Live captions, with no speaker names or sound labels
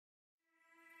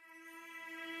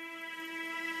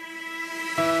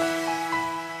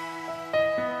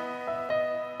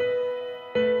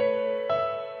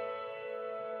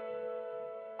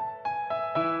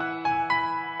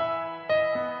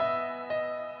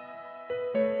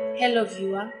Hello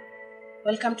viewer,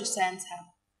 welcome to Science Hub.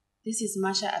 This is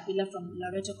Masha Abila from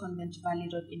Loreto Convent Valley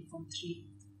Road in Form 3.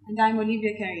 And I'm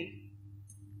Olivia Carey.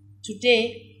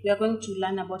 Today, we are going to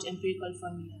learn about empirical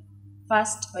formula.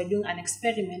 First, by doing an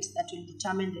experiment that will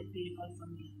determine the empirical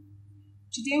formula.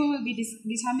 Today we will be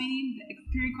determining the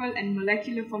empirical and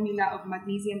molecular formula of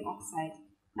magnesium oxide.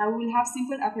 Now we will have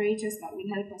simple apparatus that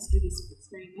will help us do this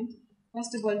experiment.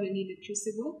 First of all, we need a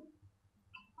crucible.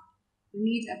 We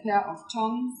need a pair of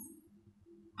tongs,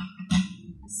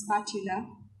 a spatula,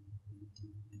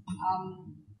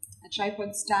 a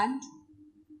tripod stand,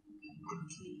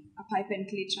 a pipe and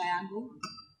clay triangle,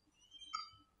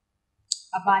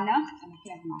 a burner, and a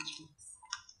pair of matchsticks.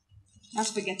 Not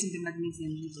forgetting the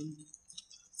magnesium ribbon.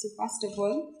 So first of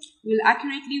all, we will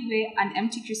accurately weigh an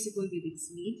empty crucible with its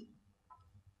lid.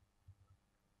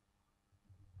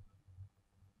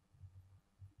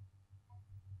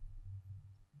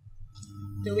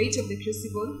 The weight of the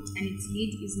crucible and its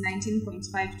lid is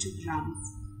 19.52 grams.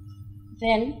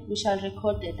 Then, we shall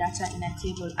record the data in a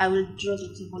table. I will draw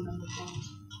the table on the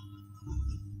board.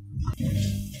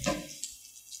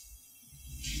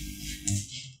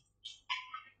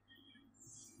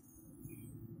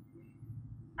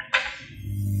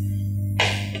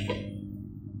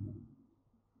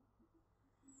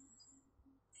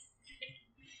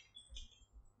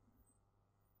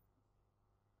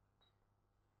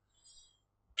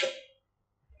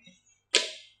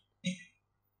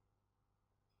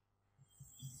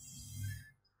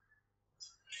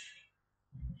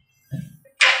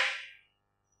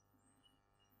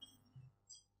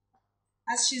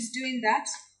 As she's doing that,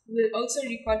 we will also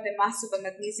record the mass of a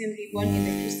magnesium ribbon in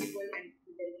the crucible and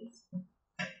the lid.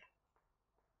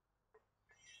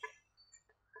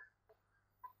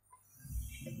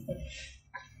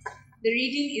 The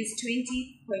reading is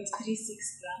 20.36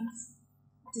 grams.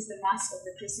 That is the mass of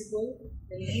the crucible,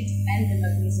 the lid, and the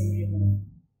magnesium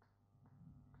ribbon.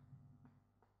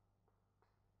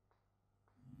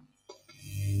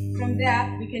 From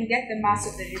there, we can get the mass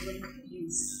of the ribbon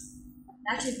used.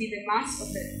 That would be the mass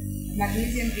of the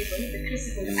magnesium ribbon, the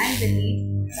crucible, and the lid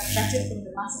subtracted from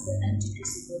the mass of the empty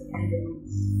crucible and the lid.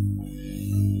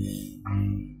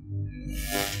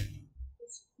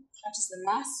 That is the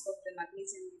mass of the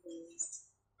magnesium ribbon used.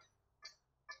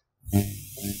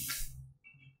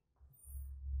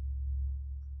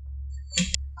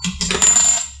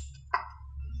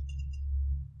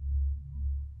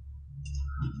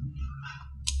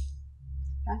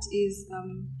 That is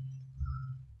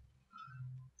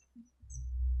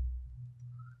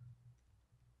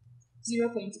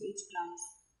 0.8 grams.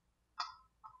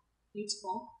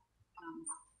 84 grams.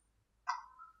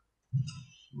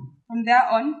 From there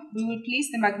on, we will place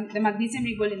the magnesium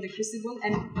ribbon in the crucible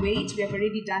and wait. We have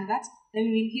already done that. Then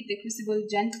we will heat the crucible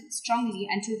gently, strongly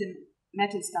until the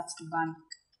metal starts to burn.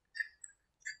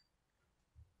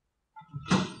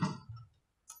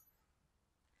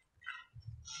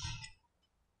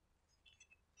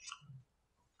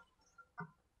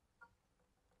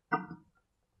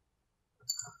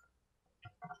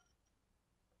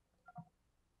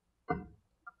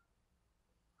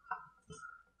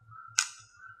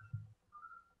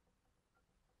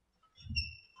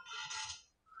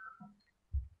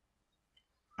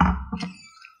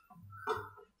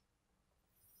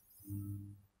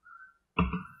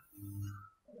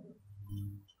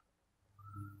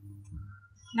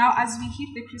 Now, as we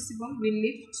heat the crucible, we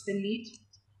lift the lid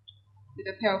with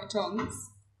a pair of tongs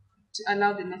to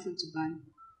allow the metal to burn.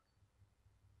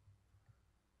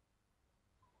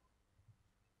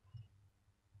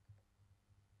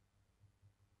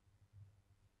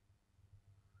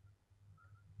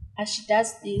 As she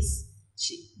does this,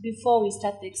 before we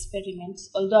start the experiment,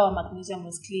 although our magnesium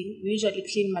was clean, we usually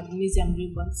clean magnesium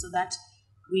ribbon so that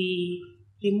we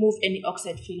remove any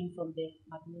oxide film from the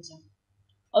magnesium.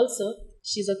 Also,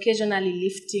 she's occasionally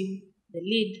lifting the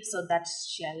lid so that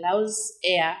she allows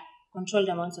air, controlled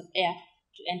amounts of air,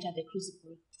 to enter the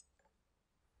crucible.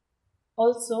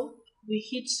 Also, we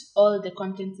heat all the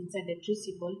contents inside the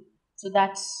crucible so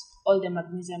that all the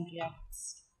magnesium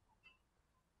reacts.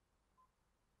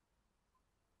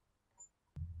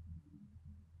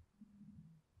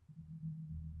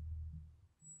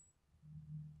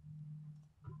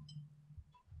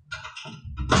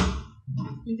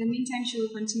 In the meantime, she will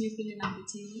continue filling up the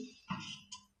table.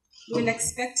 We will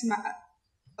expect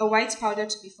a white powder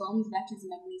to be formed, that is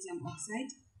magnesium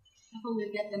oxide. Therefore,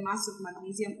 we'll get the mass of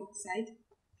magnesium oxide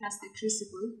plus the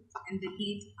crucible and the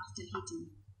lid after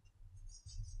heating.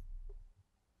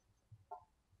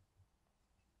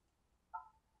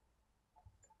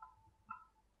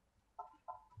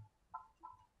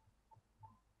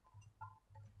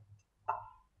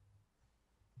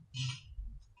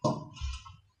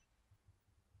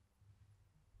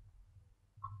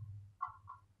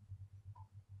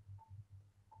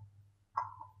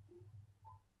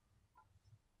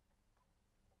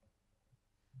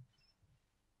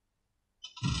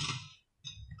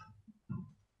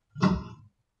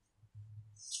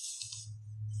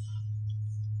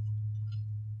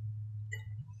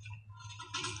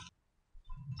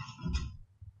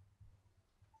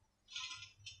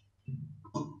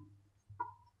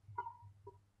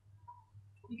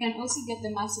 can also get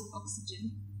the mass of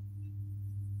oxygen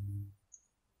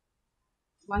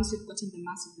once we've gotten the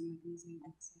mass of the magnesium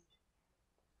oxide.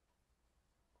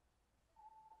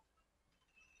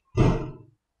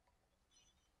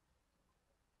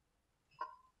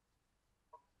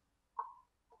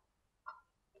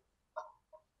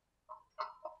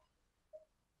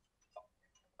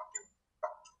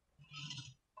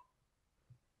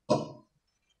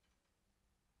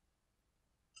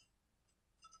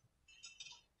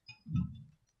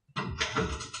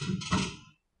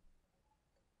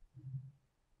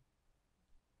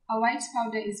 A white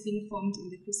powder is being formed in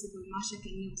the crucible. Marsha,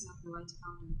 can you observe the white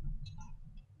powder?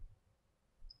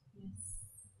 Yes,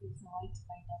 it's a white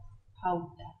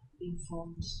powder being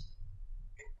formed.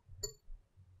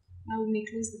 Now we may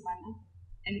close the burner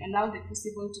and allow the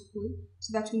crucible to cool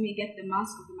so that we may get the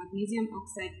mass of the magnesium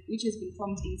oxide which has been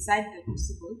formed inside the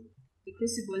crucible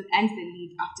and the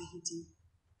lid after heating.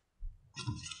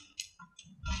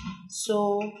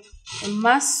 So the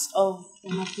mass of the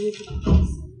magnesium oxide.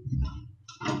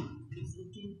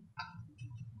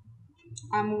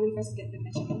 We will first get the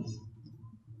measurement.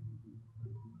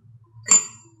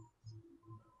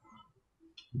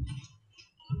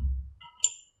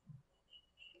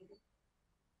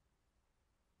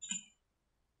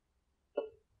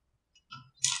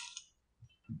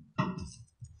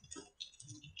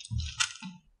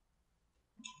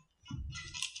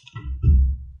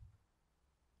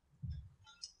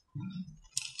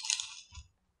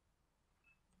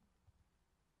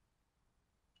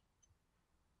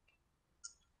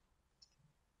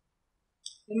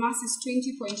 The mass is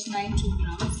 20.92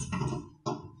 grams.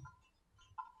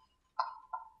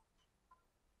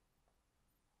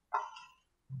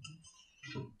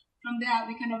 From there,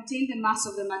 we can obtain the mass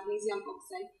of the magnesium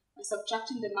oxide by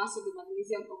subtracting the mass of the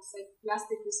magnesium oxide plus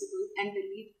the crucible and the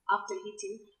lid after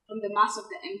heating from the mass of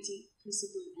the empty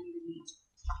crucible and the lid.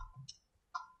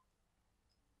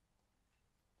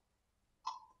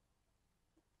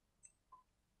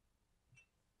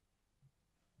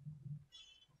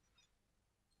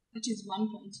 Which is 1.4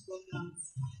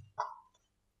 grams.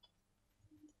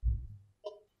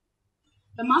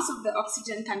 The mass of the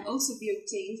oxygen can also be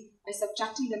obtained by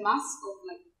subtracting the mass of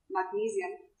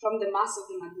magnesium from the mass of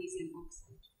the magnesium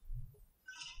oxide.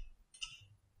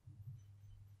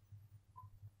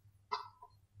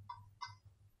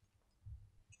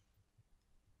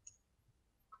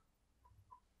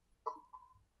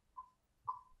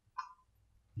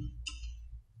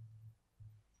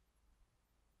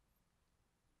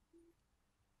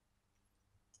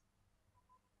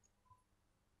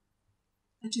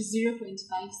 Which is 0.56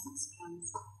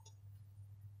 grams.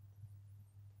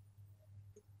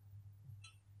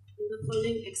 In the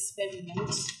following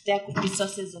experiment, there could be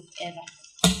sources of error.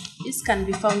 This can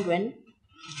be found when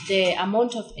the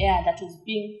amount of air that was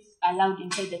being allowed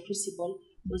inside the crucible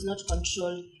was not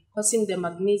controlled, causing the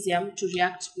magnesium to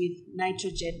react with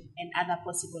nitrogen and other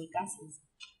possible gases.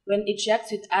 When it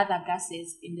reacts with other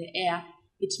gases in the air,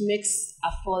 it makes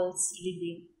a false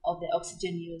reading of the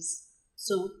oxygen used.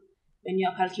 So, when you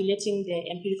are calculating the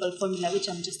empirical formula, which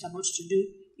I'm just about to do,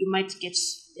 you might get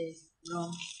the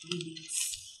wrong readings.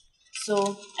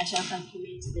 So I shall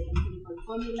calculate the empirical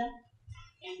formula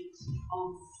and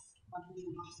of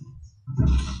magnesium oxide.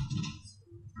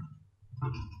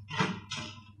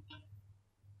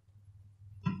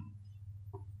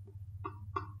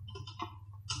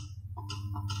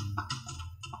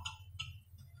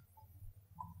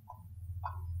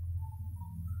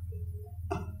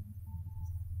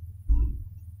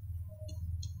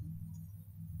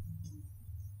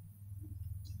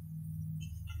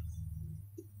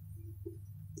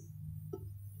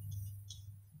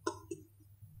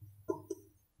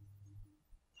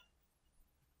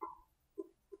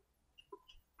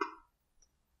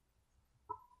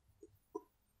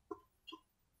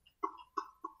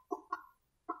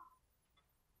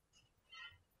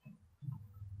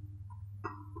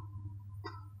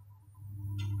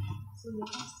 So the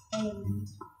first element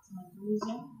is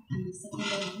magnesium and the second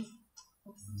element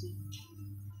oxygen.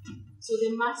 So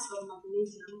the mass of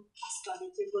magnesium, as per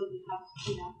the table we have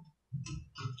here,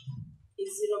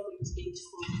 is 0.84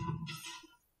 grams.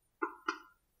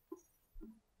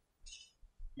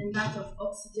 And that of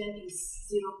oxygen is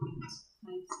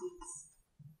 0.56.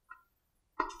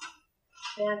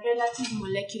 Their relative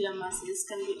molecular masses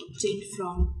can be obtained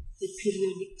from the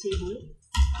periodic table,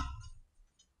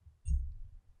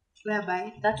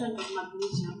 whereby that one of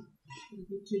magnesium will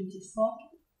be 24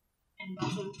 and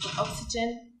that one for oxygen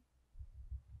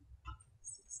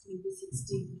will be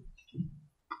 16.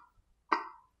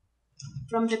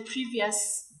 From the previous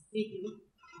video,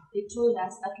 they told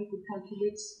us that we could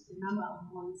calculate the number of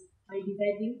moles by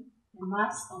dividing the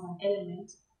mass of an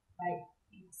element by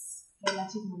its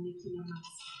relative molecular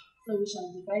mass. So we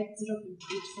shall divide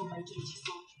 0.84 by 24.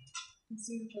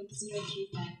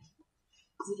 0.035.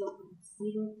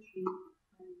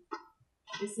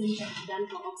 0.035. The same can be done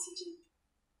for oxygen.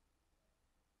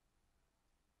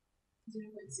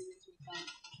 0.035.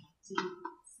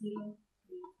 0.035.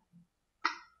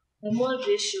 The mole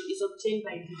ratio is obtained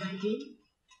by dividing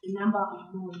the number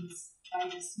of moles by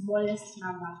the smallest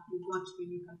number you got when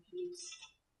you calculate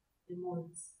the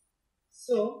moles.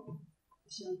 So, we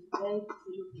shall divide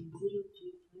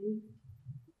 0.035,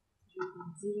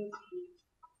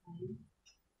 0.035,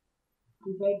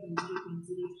 divide by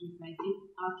 0.035. In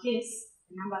our case,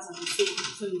 the numbers are the same,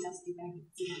 so we just divide it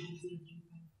 0.035.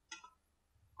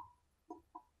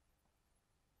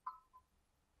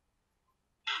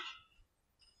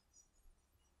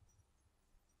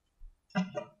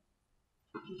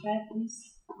 Divide this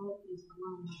out is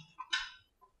 1.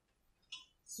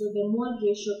 So the mole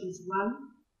ratio is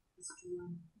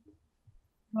 1:1.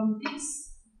 From this,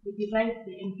 we derive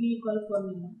the empirical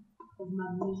formula of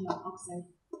magnesium oxide,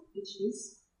 which is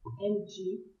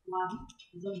Mg1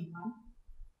 is only 1,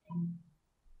 and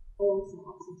O for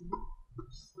oxygen,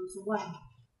 which is also 1.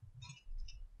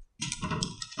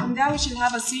 From there, we shall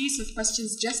have a series of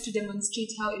questions just to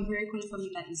demonstrate how empirical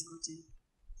formula is gotten.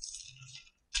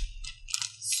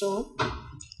 So,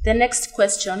 the next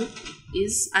question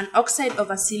is, an oxide of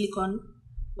a silicon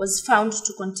was found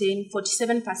to contain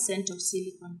 47% of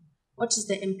silicon. What is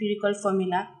the empirical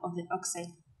formula of the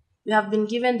oxide? We have been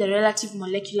given the relative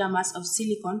molecular mass of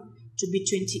silicon to be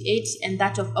 28 and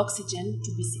that of oxygen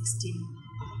to be 16.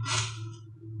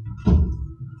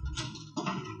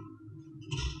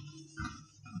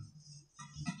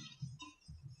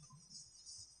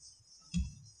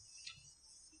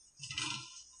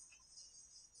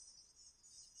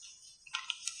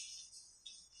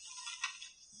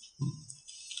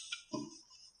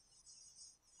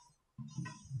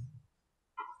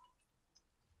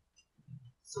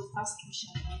 So first we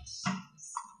shall write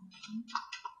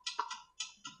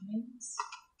elements,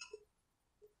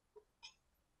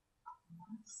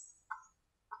 mass,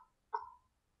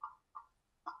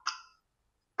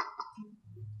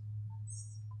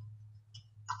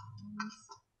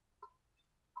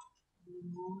 the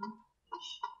mole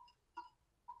ratio,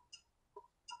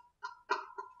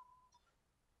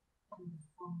 and the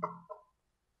formula.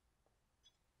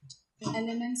 The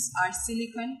elements are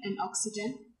silicon and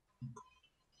oxygen.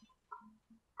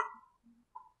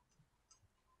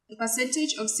 The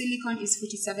percentage of silicon is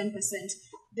 47%.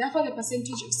 Therefore, the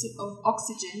percentage of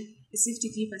oxygen is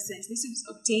 53%. This is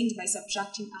obtained by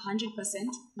subtracting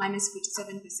 100% minus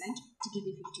 47% to give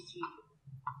you 53.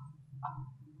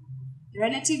 The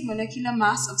relative molecular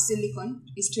mass of silicon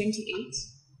is 28,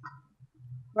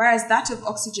 whereas that of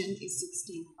oxygen is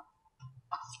 16.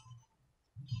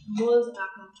 Moles are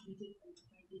calculated by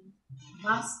dividing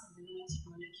mass and the relative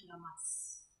molecular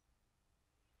mass.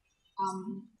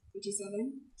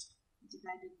 47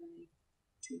 divided by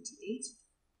 28,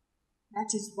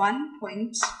 that is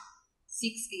 1.68.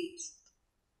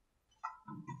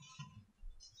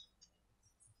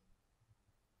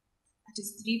 That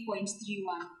is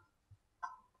 3.31.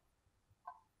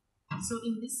 So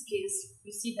in this case,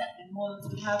 we see that the moles,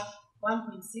 we have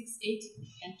 1.68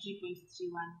 and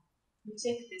 3.31. We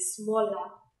take the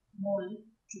smaller mole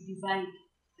to divide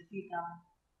the bigger one.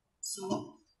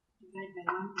 So divide by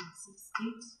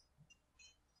 1.68.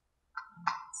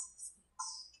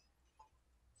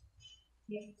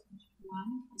 Here,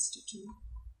 1:2.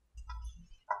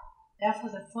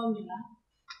 Therefore, the formula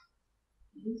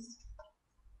is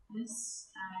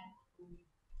SiO2.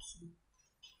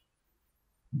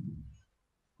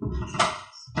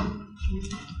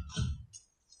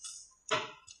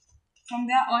 From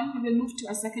there on, we will move to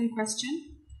a second question.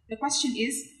 The question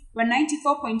is, when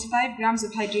 94.5 grams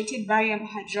of hydrated barium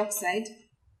hydroxide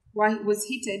was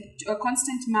heated to a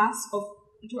constant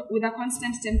with a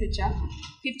constant temperature,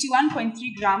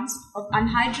 51.3 grams of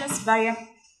anhydrous barium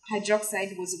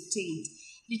hydroxide was obtained.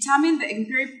 Determine the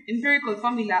empirical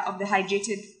formula of the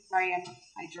hydrated barium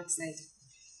hydroxide.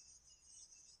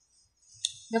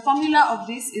 The formula of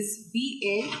this is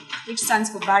Ba, which stands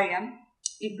for barium,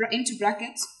 into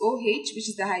brackets, OH, which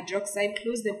is the hydroxide,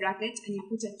 close the bracket, and you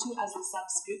put a 2 as the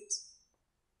subscript.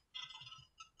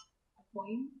 A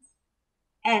point.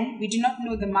 And we do not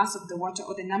know the mass of the water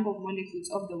or the number of molecules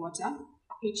of the water,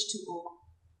 H2O.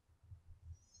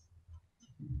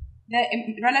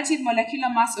 The relative molecular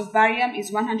mass of barium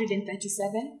is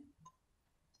 137.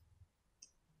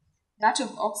 That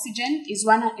of oxygen is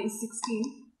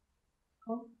 116.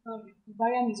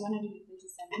 Barium is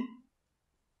 137.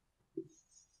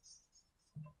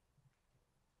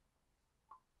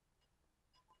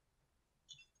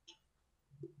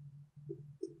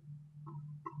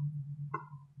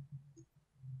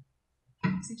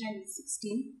 Oxygen is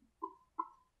 16.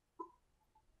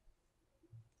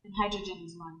 And hydrogen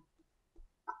is 1.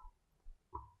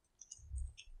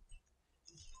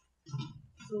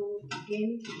 So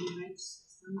again, we write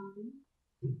summary.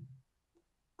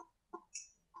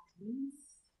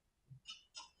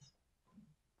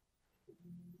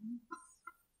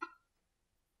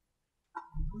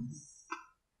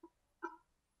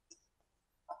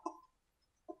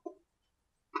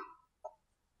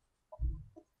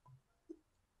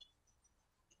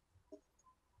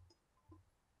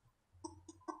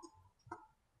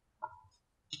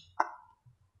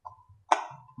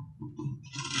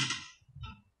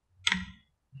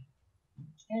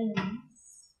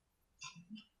 Elements.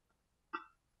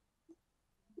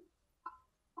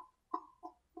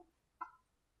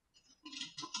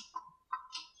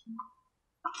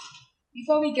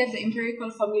 Before we get the empirical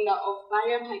formula of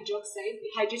barium hydroxide,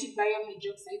 hydrated barium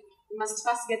hydroxide, we must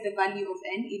first get the value of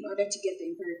N in order to get the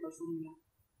empirical formula.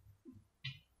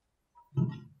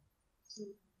 So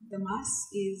the mass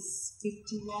is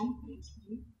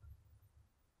 51.3.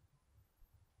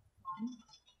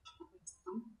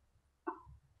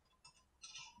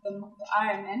 The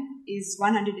RMN is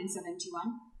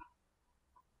 171.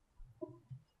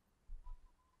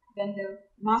 Then the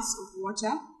mass of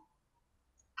water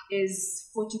is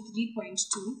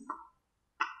 43.2.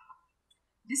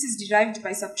 This is derived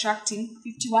by subtracting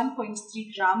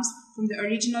 51.3 grams from the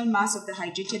original mass of the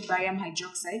hydrated barium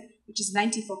hydroxide, which is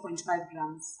 94.5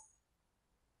 grams.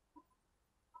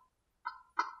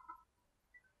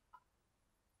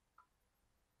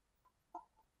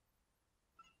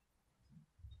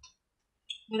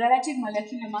 The relative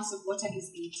molecular mass of water is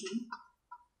 18.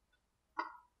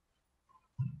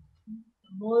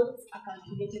 The moles are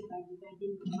calculated by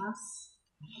dividing the mass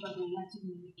by the relative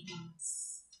molecular mass.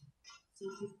 So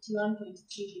 51.3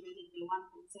 divided by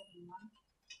 1.71.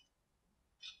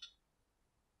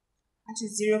 That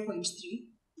is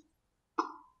 0.3.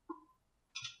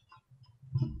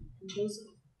 And those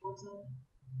of water,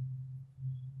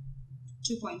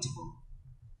 2.4.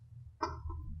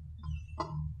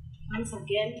 Once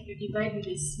again, you divide with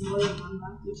a smaller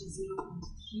number, which is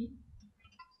 0.3.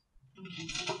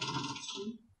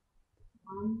 1.73.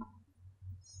 1,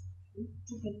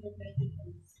 2.5,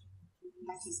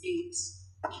 that is 8.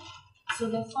 So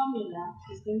the formula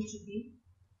is going to be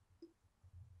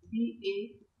BA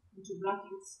into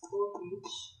brackets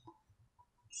OH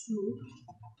 2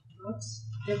 dot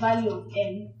the value of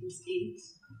N is 8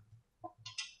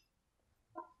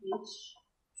 H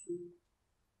 2.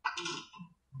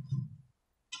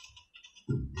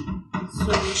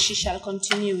 So she shall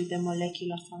continue with the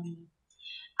molecular formula.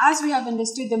 As we have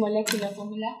understood the molecular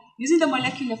formula, using the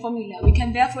molecular formula, we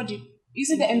can therefore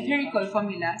using the empirical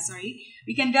formula,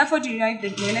 we can therefore derive the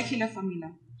molecular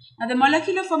formula. Now, the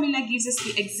molecular formula gives us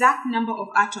the exact number of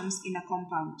atoms in a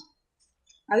compound.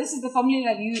 Now, this is the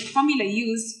formula used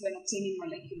when obtaining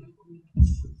molecular formula.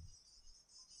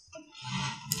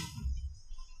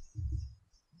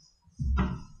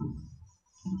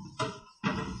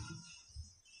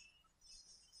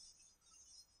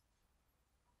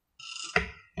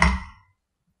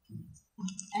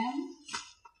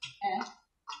 MF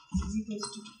is equals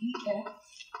to EF,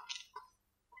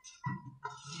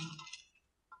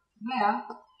 where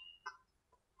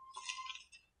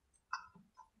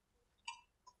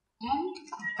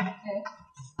MF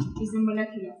is the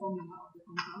molecular formula of the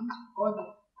compound or the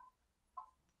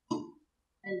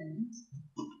element.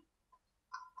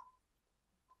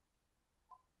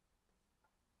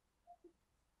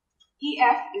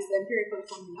 EF is the empirical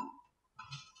formula.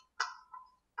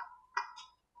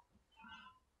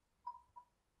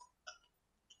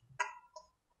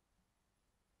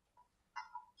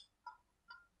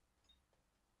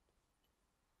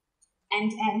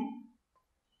 And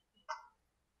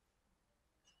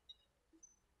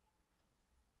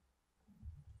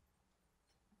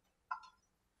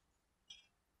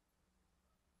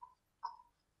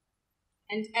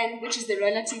N, which is the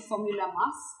relative formula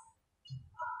mass.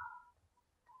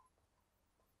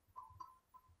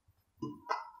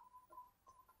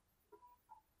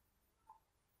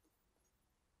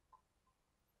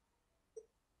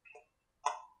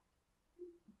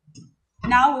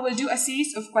 Now we will do a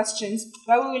series of questions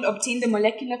where we will obtain the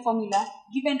molecular formula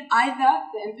given either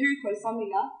the empirical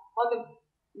formula or the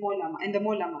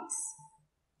molar mass,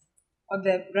 or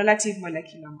the relative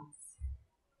molecular mass.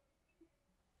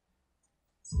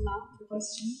 So now the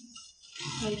question.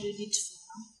 I read it for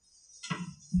her.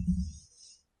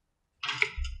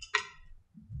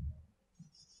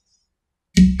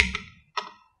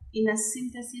 In a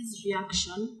synthesis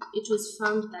reaction, it was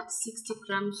found that 60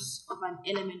 grams of an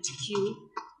element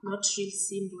Q, not real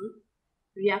symbol,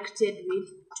 reacted with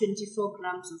 24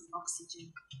 grams of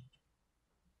oxygen.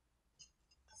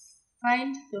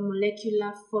 Find the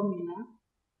molecular formula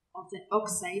of the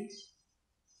oxide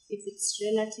if it's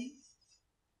relative.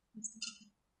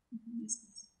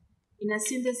 In a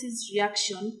synthesis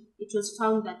reaction, it was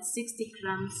found that 60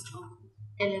 grams of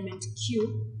element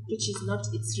Q, which is not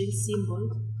its real symbol,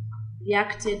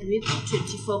 reacted with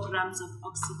 24 grams of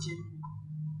oxygen.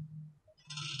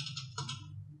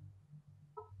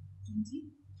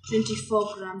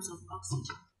 24 grams of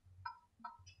oxygen.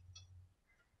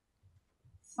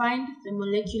 Find the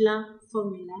molecular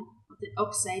formula of the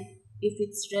oxide if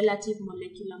its relative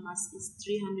molecular mass is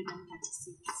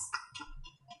 336.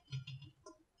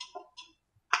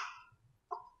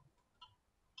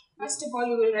 First of all,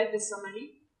 we will write the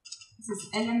summary. This is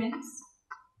elements,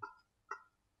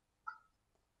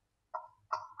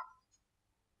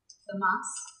 the mass,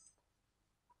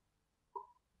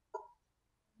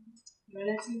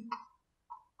 relative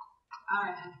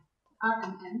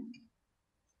RMM,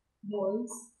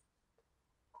 moles,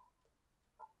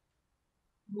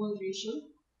 mole ratio,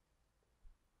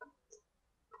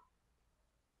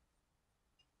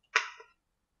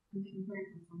 and the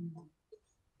empirical formula.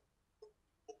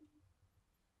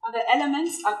 Now the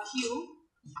elements are Q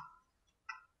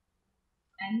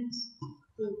and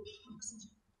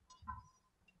oxygen.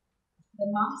 The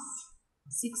mass,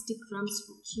 60 grams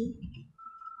for Q,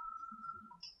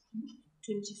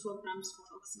 24 grams for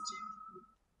oxygen.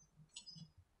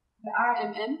 The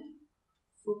RMM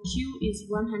for Q is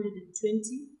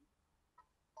 120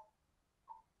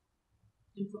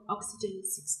 and for oxygen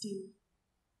is 16.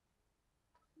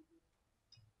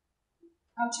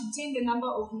 Now to obtain the number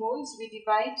of moles, we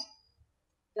divide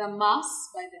the mass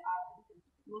by the RMM.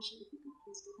 Marshall, if you can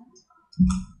please do that.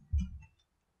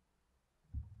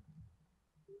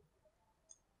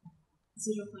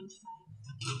 0.5.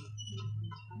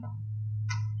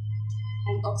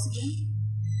 And oxygen?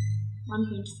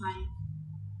 1.5.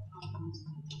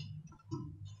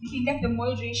 We can get the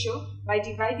mole ratio by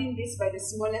dividing this by the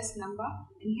smallest number,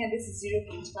 and here this is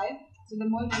 0.5. So the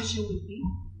mole ratio will be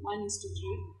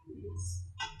 1:3. Yes.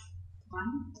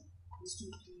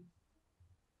 1:3.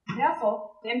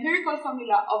 Therefore, the empirical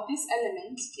formula of this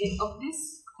element, of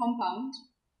this compound,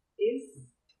 is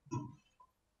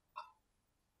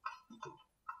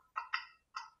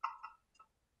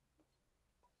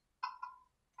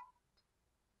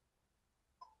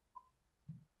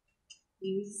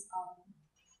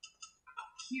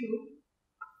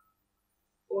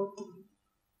Q-O3.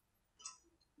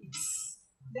 Yes.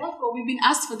 Therefore, we've been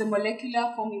asked for the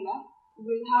molecular formula. We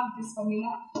will have this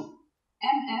formula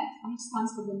MF, which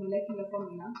stands for the molecular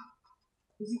formula,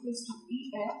 is equals to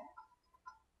EF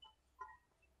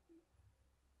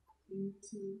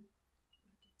into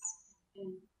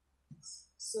M.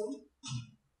 So,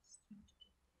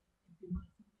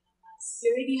 we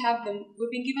already have we've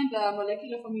been given the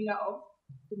molecular formula of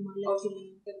the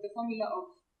formula of.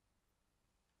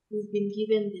 We've been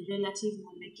given the relative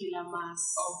molecular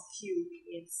mass of Q.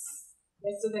 Yes.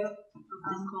 Yes, so the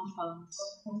compound.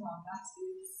 That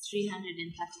is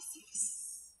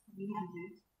 336.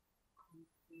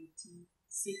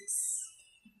 336.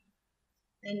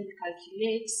 Then we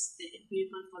calculate the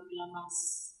empirical formula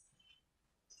mass.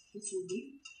 Which will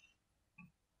be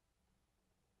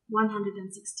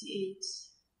 168.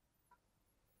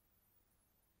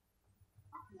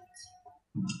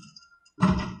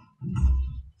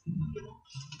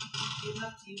 You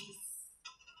have to use this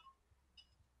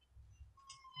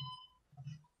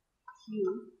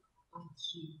Q3.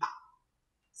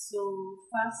 So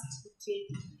first we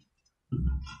take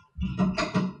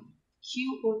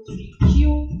Q03.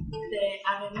 The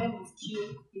RMM of Q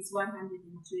is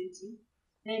 120.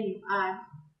 Then you add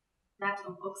that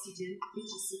of oxygen, which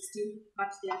is 16,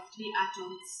 but there are 3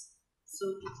 atoms, so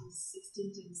it is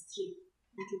 16 times 3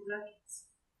 into brackets.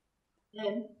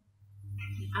 Then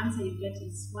the answer you get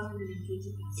is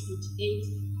 120 plus 48,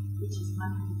 which is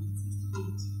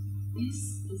 168.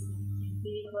 This is the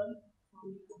empirical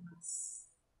formula mass.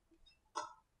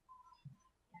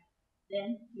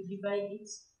 Then you divide it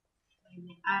by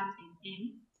the R and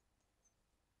M,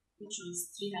 which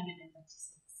was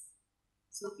 336.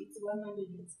 So it's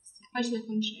 160.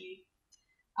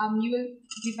 You will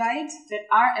divide the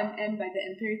RMM by the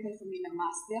empirical formula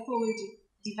mass. Therefore, we'll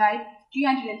divide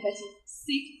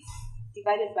 336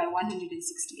 divided by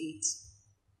 168.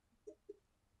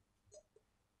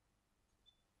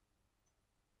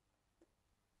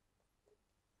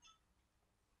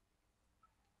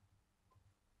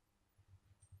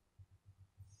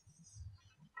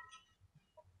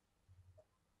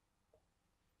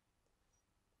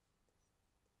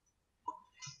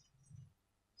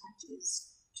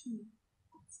 is 2.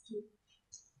 That's 2.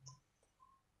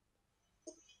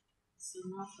 So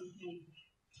now from here,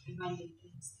 the value of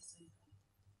n is the same.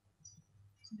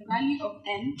 So the value of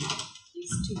n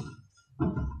is 2.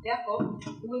 Therefore,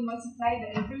 we will multiply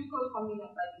the empirical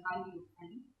formula by the value of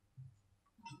n.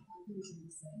 I'll do it on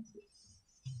this side.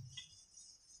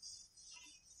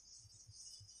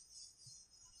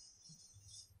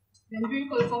 The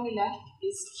empirical formula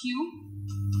is Q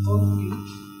of U.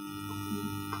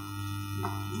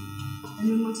 And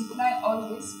we multiply all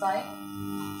this by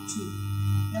 2.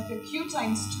 Therefore, Q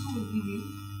times 2 will give you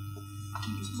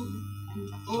 2, and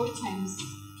O times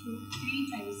 2,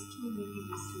 3 times 2 will give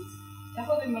you 6.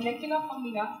 Therefore, the molecular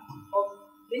formula of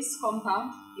this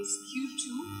compound is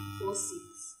Q2O6.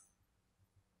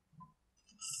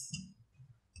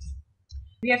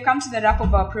 We have come to the wrap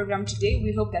of our program today.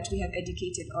 We hope that we have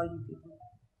educated all you people.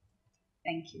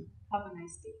 Thank you. Have a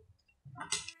nice day.